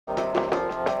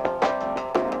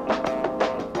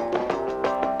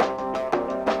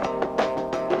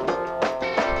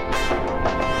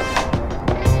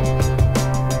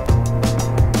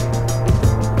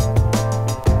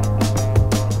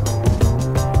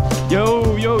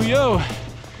Yo, yo, yo.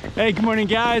 Hey, good morning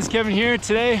guys, Kevin here.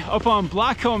 Today up on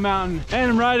Blackcomb Mountain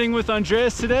and I'm riding with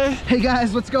Andreas today. Hey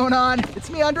guys, what's going on? It's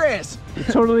me, Andreas. It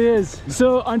totally is.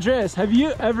 So Andreas, have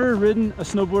you ever ridden a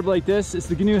snowboard like this? It's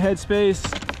the GNU Headspace.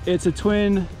 It's a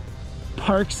twin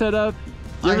park setup.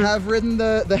 I have ridden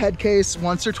the head case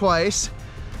once or twice.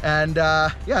 And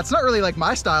yeah, it's not really like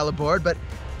my style of board, but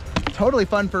totally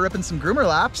fun for ripping some groomer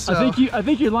laps. So. I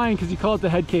think you're lying because you call it the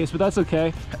head case, but that's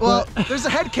okay. Well, there's a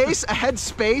head case, a head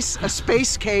space, a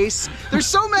space case. There's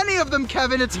so many of them,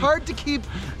 Kevin. It's hard to keep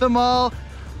them all,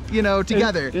 you know,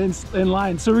 together. In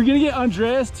line. So we're gonna get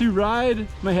Andreas to ride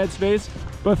my headspace,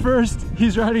 but first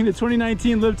he's riding the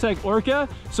 2019 LibTech Orca.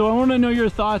 So I want to know your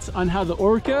thoughts on how the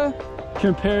Orca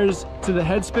compares to the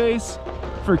headspace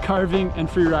for carving and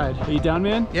free ride. Are you down,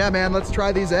 man? Yeah, man. Let's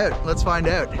try these out. Let's find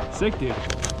out. Sick, dude.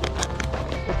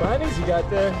 What bindings you got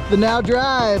there? The Now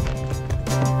Drive.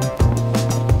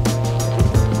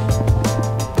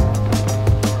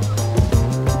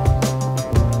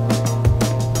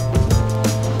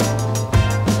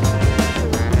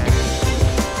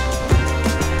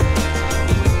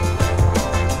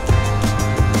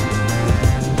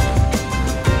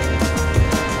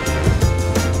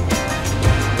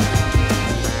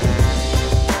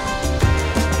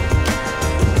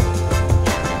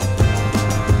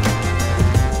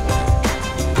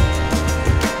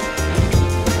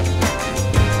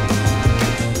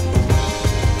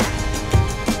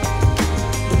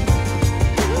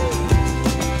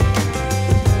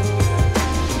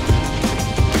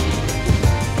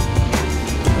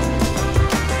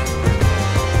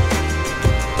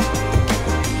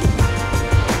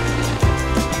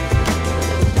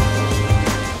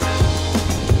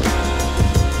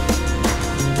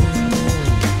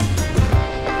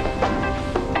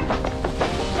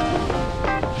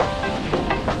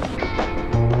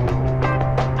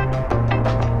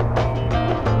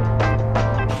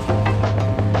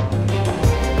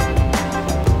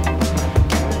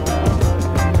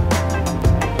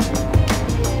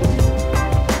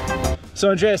 So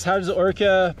Andreas, how does the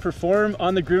Orca perform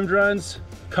on the groomed runs,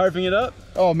 carving it up?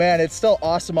 Oh man, it's still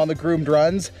awesome on the groomed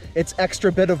runs. Its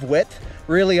extra bit of width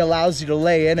really allows you to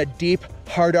lay in a deep,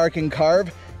 hard arcing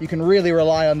carve. You can really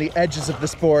rely on the edges of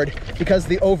this board because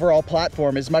the overall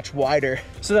platform is much wider.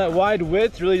 So that wide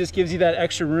width really just gives you that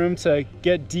extra room to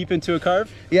get deep into a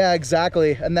carve? Yeah,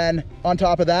 exactly. And then on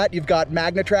top of that, you've got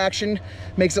magnet traction,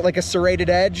 makes it like a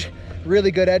serrated edge.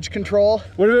 Really good edge control.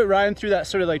 What about riding through that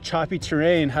sort of like choppy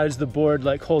terrain? How does the board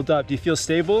like hold up? Do you feel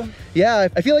stable? Yeah,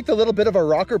 I feel like the little bit of a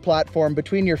rocker platform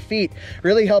between your feet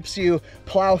really helps you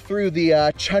plow through the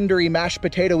chundery, mashed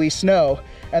potato-y snow.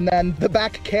 And then the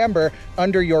back camber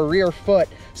under your rear foot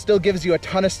still gives you a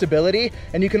ton of stability,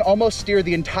 and you can almost steer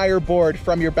the entire board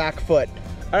from your back foot.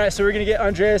 All right, so we're gonna get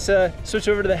Andreas to switch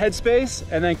over to the headspace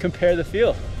and then compare the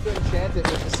feel. Enchant it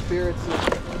with the spirits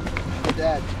of the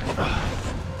dead.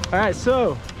 All right,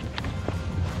 so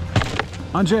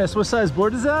Andreas, what size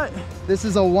board is that? This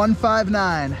is a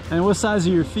 159. And what size are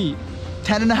your feet?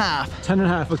 10 and a half. 10 and a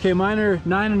half. Okay, mine are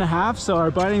 9.5, so our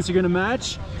bindings are gonna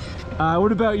match.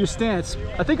 What about your stance?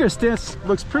 I think our stance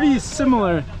looks pretty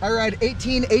similar. I ride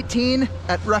 18-18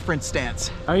 at reference stance.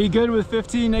 Are you good with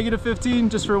 15, -15,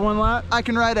 just for one lap? I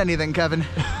can ride anything, Kevin.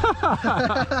 All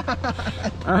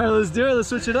right, let's do it. Let's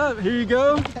switch it up. Here you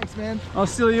go. Thanks, man. I'll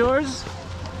steal yours.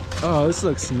 Oh, this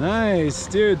looks nice,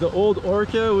 dude. The old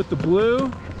Orca with the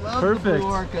blue. Love perfect. The blue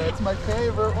Orca. It's my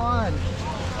favorite one.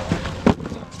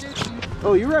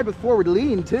 Oh, you ride with forward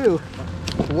lean too.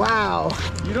 Wow.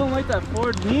 You don't like that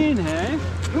forward lean, hey?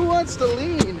 Who wants to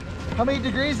lean? How many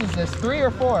degrees is this? 3 or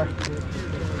 4?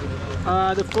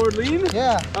 The forward lean?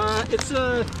 Yeah. It's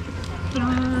a 3.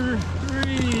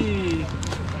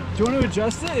 Do you want to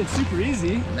adjust it? It's super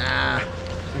easy. Nah.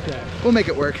 Okay. We'll make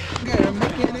it work. Okay,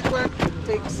 making it work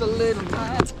takes a little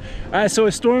time. All right, so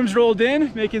a storm's rolled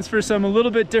in, making for some a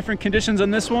little bit different conditions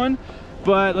on this one,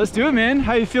 but let's do it, man.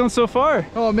 How you feeling so far?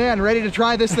 Oh man, ready to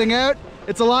try this thing out?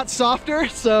 It's a lot softer,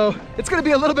 so it's gonna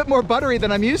be a little bit more buttery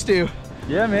than I'm used to.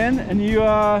 Yeah, man, and you've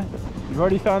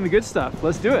already found the good stuff.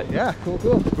 Let's do it. Yeah, cool,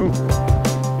 cool. Boom.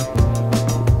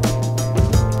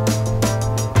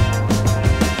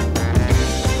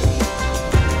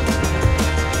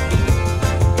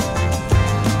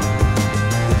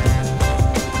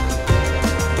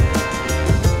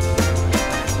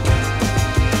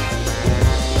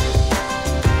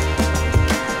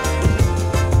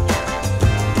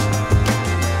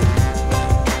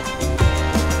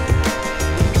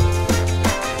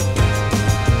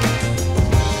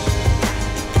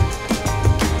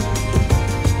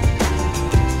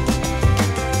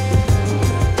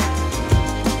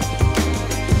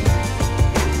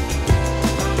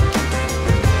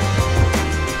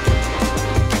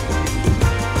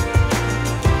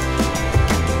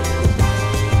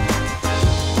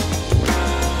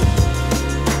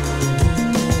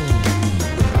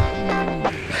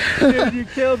 Dude, you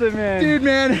killed it, man. Dude,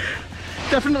 man,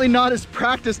 definitely not as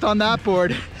practiced on that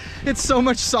board. It's so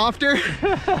much softer,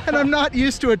 and I'm not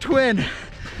used to a twin.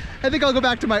 I think I'll go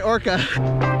back to my Orca.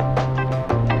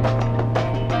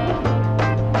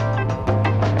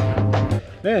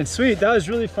 Man, sweet. That was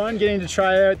really fun getting to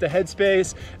try out the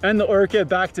Headspace and the Orca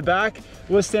back to back.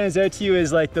 What stands out to you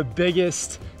is like the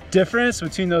biggest difference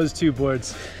between those two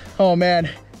boards? Oh man,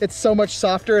 it's so much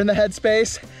softer in the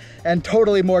Headspace and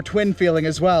totally more twin feeling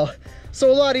as well. So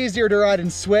a lot easier to ride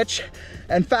and switch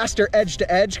and faster edge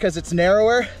to edge because it's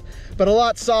narrower, but a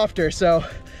lot softer. So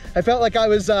I felt like I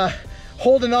was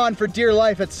holding on for dear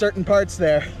life at certain parts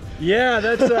there. Yeah,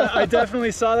 that's I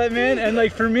definitely saw that, man. And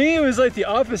like for me, it was like the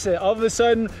opposite. All of a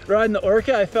sudden, riding the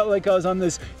Orca, I felt like I was on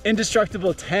this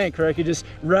indestructible tank where I could just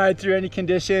ride through any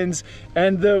conditions.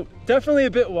 And definitely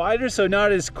a bit wider, so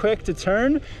not as quick to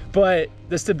turn, but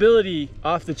the stability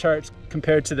off the charts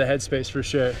compared to the Headspace for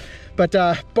sure. But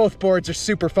both boards are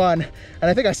super fun, and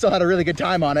I think I still had a really good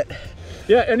time on it.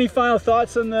 Yeah, any final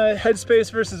thoughts on the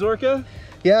Headspace versus Orca?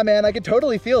 Yeah, man, I could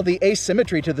totally feel the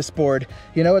asymmetry to this board.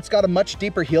 You know, it's got a much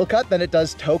deeper heel cut than it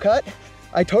does toe cut.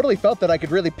 I totally felt that I could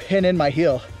really pin in my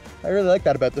heel. I really like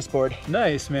that about this board.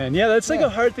 Nice, man. Yeah, that's like a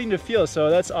hard thing to feel,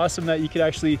 so that's awesome that you could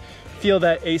actually feel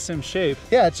that asim shape.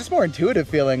 Yeah, it's just more intuitive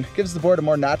feeling. Gives the board a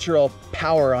more natural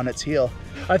power on its heel.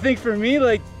 I think for me,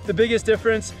 like the biggest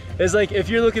difference is like if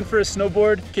you're looking for a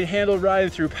snowboard, can handle riding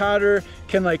through powder,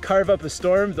 can like carve up a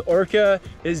storm, the Orca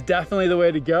is definitely the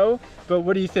way to go. But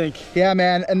what do you think? Yeah,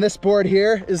 man, and this board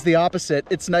here is the opposite.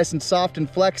 It's nice and soft and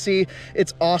flexy.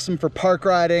 It's awesome for park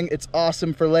riding. It's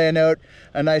awesome for laying out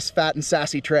a nice fat and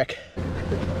sassy trick.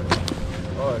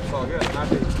 Oh, it's all good.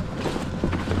 Happy.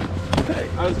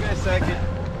 I was gonna say I could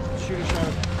shoot a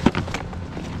shot.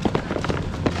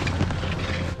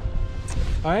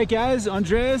 All right, guys,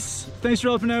 Andreas, thanks for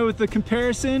helping out with the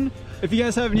comparison. If you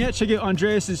guys haven't yet, check out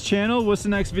Andreas's channel. What's the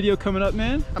next video coming up,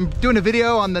 man? I'm doing a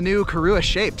video on the new Karua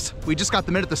shapes. We just got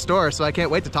them in at the store, so I can't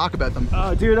wait to talk about them.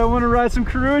 Oh, dude, I want to ride some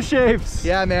Karua shapes.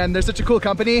 Yeah, man, they're such a cool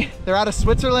company. They're out of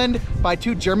Switzerland by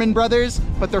two German brothers,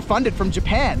 but they're funded from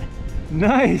Japan.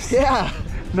 Nice. Yeah.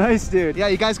 Nice, dude. Yeah,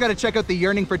 you guys got to check out the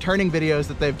Yearning for Turning videos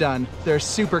that they've done. They're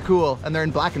super cool, and they're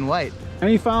in black and white.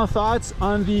 Any final thoughts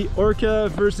on the Orca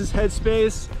versus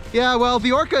Headspace? Yeah, well,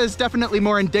 the Orca is definitely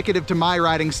more indicative to my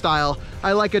riding style.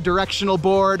 I like a directional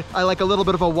board. I like a little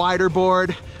bit of a wider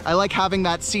board. I like having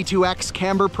that C2X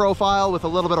camber profile with a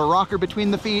little bit of rocker between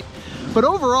the feet. But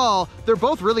overall, they're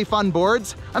both really fun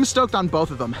boards. I'm stoked on both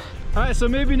of them. All right, so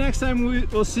maybe next time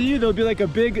we'll see you, there'll be like a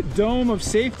big dome of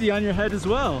safety on your head as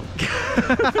well.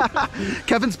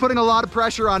 Kevin's putting a lot of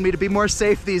pressure on me to be more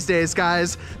safe these days,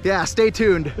 guys. Yeah, stay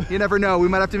tuned. You never know, we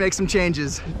might have to make some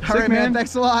changes. All right, man,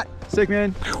 thanks a lot. Sick,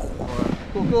 man.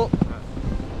 Cool, cool.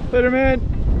 Later, man.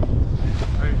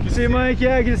 Good to see you, Mike.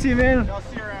 Yeah, good to see you, man. I'll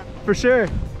see you around. For sure.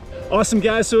 Awesome,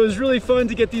 guys, so it was really fun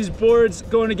to get these boards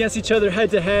going against each other head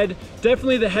to head.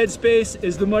 Definitely the Headspace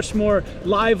is the much more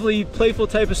lively, playful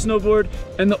type of snowboard,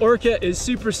 and the Orca is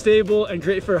super stable and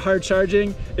great for hard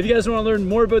charging. If you guys want to learn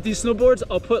more about these snowboards,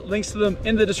 I'll put links to them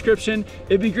in the description.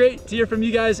 It'd be great to hear from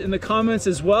you guys in the comments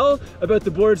as well about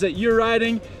the boards that you're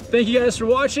riding. Thank you guys for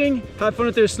watching. Have fun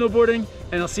out there snowboarding,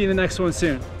 and I'll see you in the next one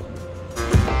soon.